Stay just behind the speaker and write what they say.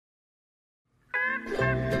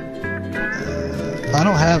I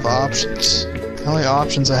don't have options. The only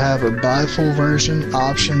options I have are buy full version,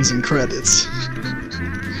 options, and credits.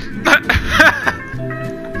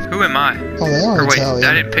 Who am I? Oh, they are Or wait, Italian.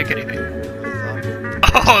 I didn't pick anything.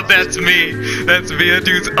 Oh, that's me. That's me. That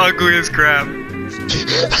dude's ugly as crap.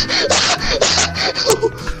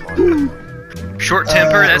 Short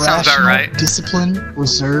temper, that sounds about right. Discipline,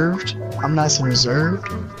 reserved. I'm nice and reserved.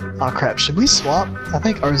 Oh crap, should we swap? I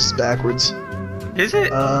think ours is backwards. Is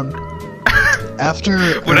it? After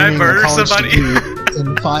would I murder somebody?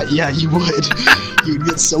 Yeah, you would. You'd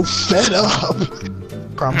get so fed up.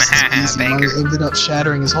 Promise it's easy. Murray ended up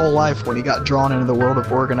shattering his whole life when he got drawn into the world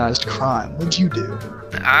of organized crime. What'd you do?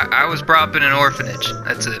 I was brought up in an orphanage.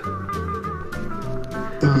 That's it.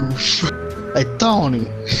 Oof. Hey, Tony.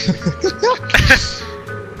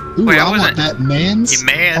 Ooh, wait, I want that man's.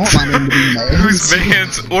 Man's. I want my name to be Man's. Whose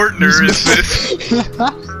man's Ortner is this?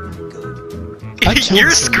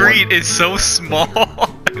 Your screen is so small.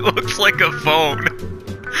 It looks like a phone.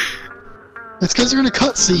 It's because you're in a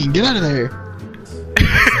cutscene. Get out of there.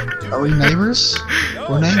 Are we neighbors?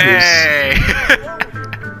 We're neighbors. Hey.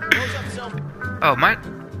 Oh, my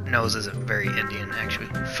nose isn't very Indian, actually.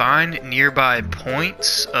 Find nearby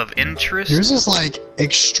points of interest. Yours is like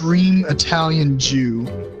extreme Italian Jew.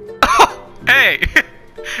 Oh, hey,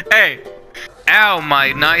 hey, ow,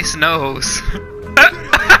 my nice nose.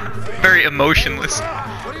 Very emotionless.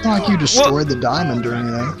 It's not like you destroyed the diamond or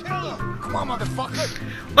anything. Come on, motherfucker.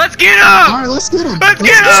 Let's get him! Alright, let's get him! Let's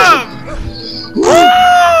get him!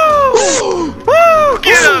 Woo! Woo!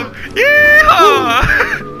 Get him! Yeah!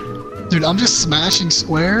 Dude, I'm just smashing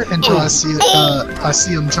square until I see him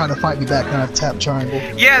trying to fight me back, and I have to tap triangle.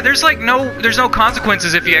 Yeah, there's like there's no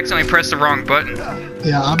consequences if you accidentally press the wrong button.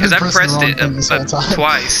 Yeah, I've been pressing the wrong thing this whole time.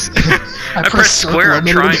 Twice. I pressed square on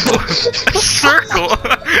triangle. Circle.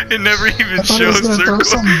 It never even shows circle. circle. Throw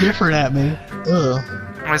something different at me. Ugh.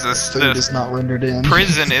 What is this? Food is not rendered in.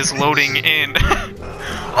 Prison is loading in.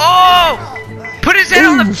 Oh! Put his head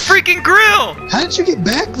on the freaking grill! How did you get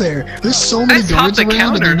back there? There's so many guards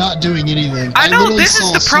around and they're not doing anything. I know, this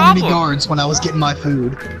is the problem. So many guards when I was getting my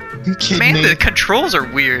food. You kidding me? Man, the controls are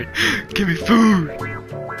weird. Give me food.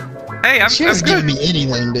 Hey, I'm good. Giving me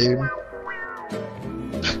anything, dude.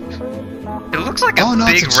 It looks like a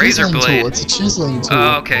big it's a razor blade. Tool. It's a chiseling tool.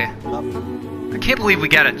 Oh, okay. I can't believe we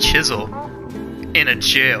got a chisel in a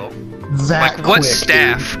jail. That like, what quick,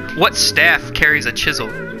 staff? Dude. What staff carries a chisel?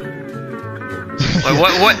 Like,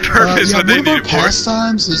 what purpose would they need it for?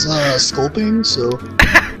 Pastimes is sculpting, so.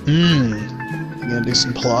 You gonna do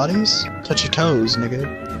some Pilates? Touch your toes, nigga.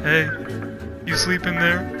 Hey, you sleep in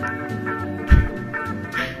there?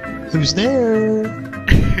 Who's there?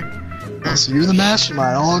 Oh, so you're the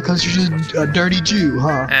mastermind, all because you're just a dirty Jew,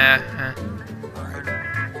 huh?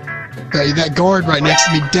 Hey, that guard right next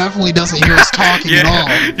to me definitely doesn't hear us talking at all.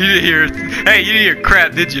 You didn't hear. Hey, you didn't hear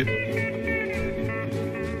crap, did you?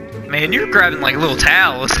 Man, you're grabbing like little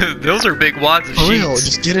towels. Those are big wads of sheets. For real,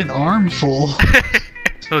 just get an armful.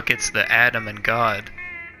 Look, it's the Adam and God.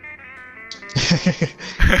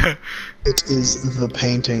 It is the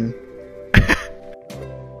painting.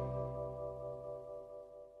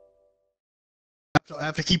 I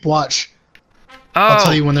have to keep watch. Oh, I'll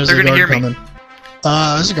tell you when there's a guard coming. Me.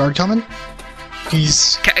 There's a guard coming.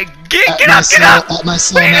 He's get up, at my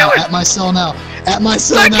cell now. At my cell now. At my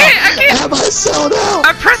cell now. I can't. At my cell now.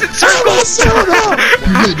 I'm pressing circle. At my cell now.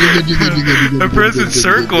 You're good. I'm pressing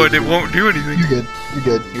circle and it won't do anything. You're good.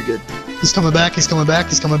 He's coming back. You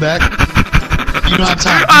don't have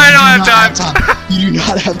time. I don't have time. You do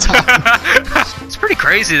not have time. It's pretty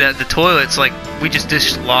crazy that the toilets, like, we just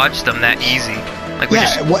dislodged them that easy. Like,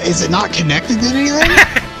 what, is it not connected to anything?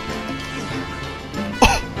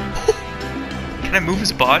 Can I move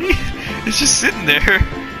his body? It's just sitting there.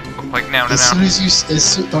 Like, now. As soon as you...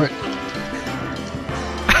 Alright.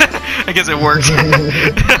 I guess it works. I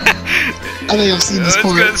think I've seen this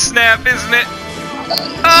part. It's gonna snap, isn't it?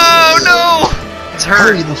 Oh, no! It's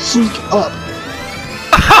hurt. Hurry the freak up.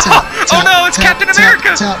 Oh no, it's Captain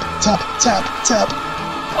America! Tap.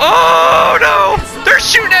 Oh no! They're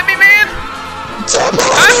shooting at me, man!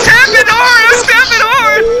 I'm tapping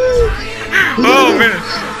hard! Oh man!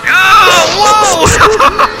 Oh, whoa!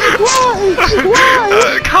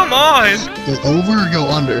 Why? Come on! Go over or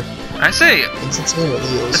go under? I say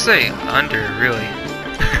under, really.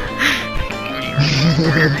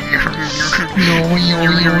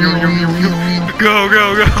 Go!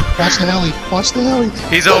 Watch the heli.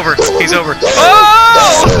 He's over.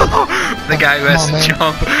 Oh! The guy who has to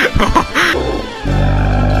jump.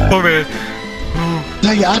 Oh man.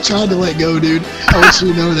 Dang, I tried to let go, dude. I wish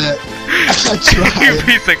you know that. I tried. You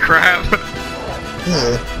piece of crap.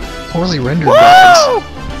 Yeah. Poorly rendered Whoa! dogs.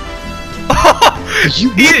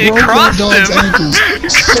 You It broke that crossed dog's him. ankles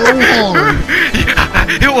so hard.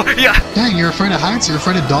 Yeah. Dang, you're afraid of heights? You're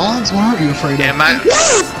afraid of dogs? What aren't you afraid of? Yeah,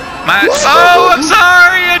 oh, I'm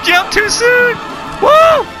sorry, I jumped too soon.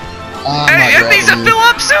 Woo! Hey, it needs to fill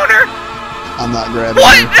up sooner. I'm not grabbing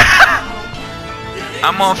What? you.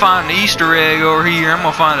 I'm gonna find an Easter egg over here. I'm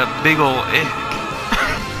gonna find a big old egg.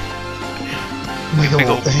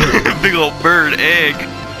 Big old bird egg.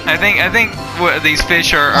 I think what these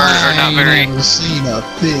fish are not very. I've never seen a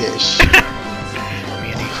fish.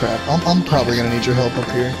 Oh crap! I'm probably gonna need your help up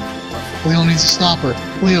here. Leo needs a stopper.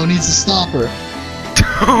 Leo needs a stopper.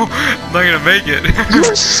 I'm not gonna make it.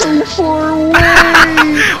 You're so far away.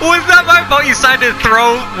 Well, it's not my fault. You decided to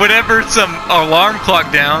throw whatever some alarm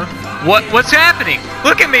clock down. What's happening?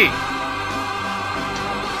 Look at me.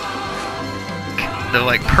 The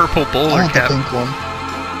like purple bowler cap. I want the pink one.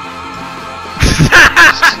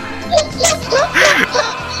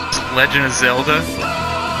 Legend of Zelda.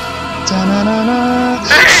 Da-na-na-na.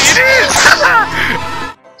 Hey, it is!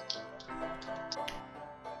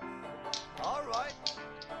 Alright.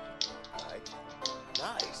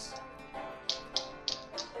 Nice.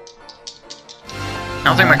 I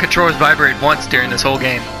don't think my controllers vibrated once during this whole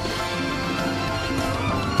game.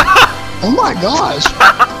 Oh my gosh!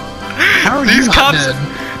 How are you not dead?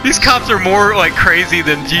 These cops are more like crazy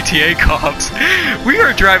than GTA cops. We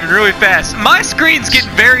are driving really fast. My screen's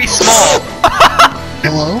getting very small.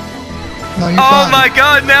 Hello? No, you're Oh fine. my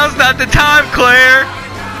god, now's not the time, Claire!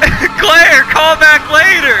 Claire, call back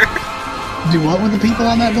later! Do what with the people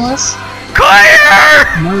on that bus? Claire!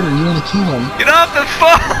 Murder, you wanna kill them. Get off the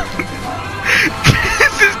phone!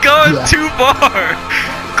 This is going too far!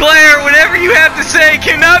 Claire, whatever you have to say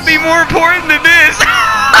cannot be more important than this!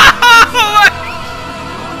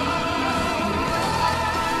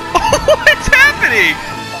 What's happening?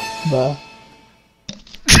 Bye.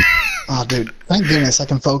 Oh, dude. Thank goodness I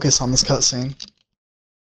can focus on this cutscene.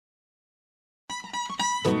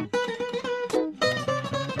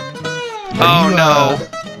 Oh no.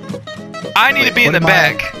 I need to be in the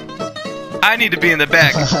back. I need to be in the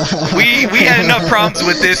back. We had enough problems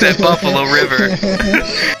with this at Buffalo River.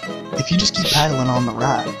 If you just keep paddling on the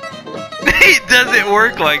right. It doesn't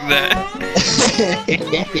work like that.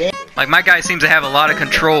 Like my guy seems to have a lot of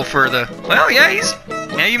control for the. Well, yeah,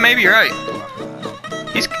 you may be right.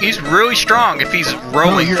 He's really strong if he's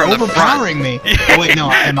rolling you're from the front. overpowering me. Oh wait, no,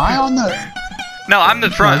 am I on the? No, I'm the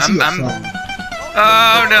front. No, I'm.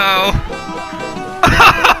 Oh no.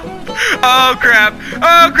 Oh crap!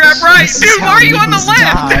 Oh crap! Right, dude, why are you on the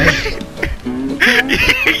left?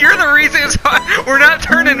 You're the reason we're not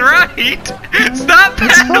turning right. Stop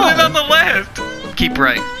paddling on the left. Keep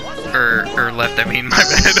right. Or left, I mean, my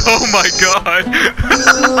bad. Oh my god.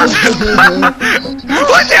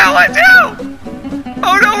 Watch out, watch out!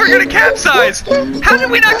 Oh no, we're gonna capsize! How did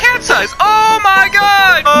we not capsize? Oh my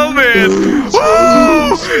god! Oh man!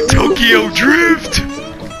 Woo! Tokyo Drift!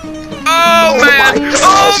 Oh man!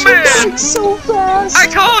 Oh man! So fast! I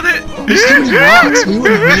called it! There's too many rocks, we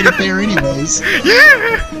would have made it there anyways.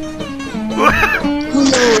 Yeah!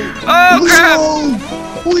 Oh crap!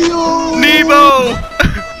 Leo! Nemo!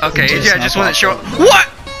 Okay, yeah, I just wasn't sure. What?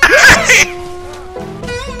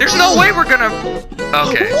 There's no way we're gonna.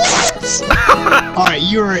 Okay. Alright,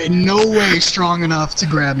 you are in no way strong enough to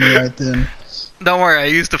grab me right then. Don't worry, I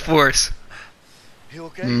used the force. You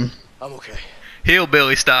okay? I'm okay.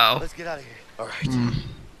 Hillbilly style. Let's get out of here.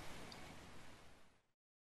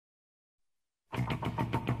 Alright.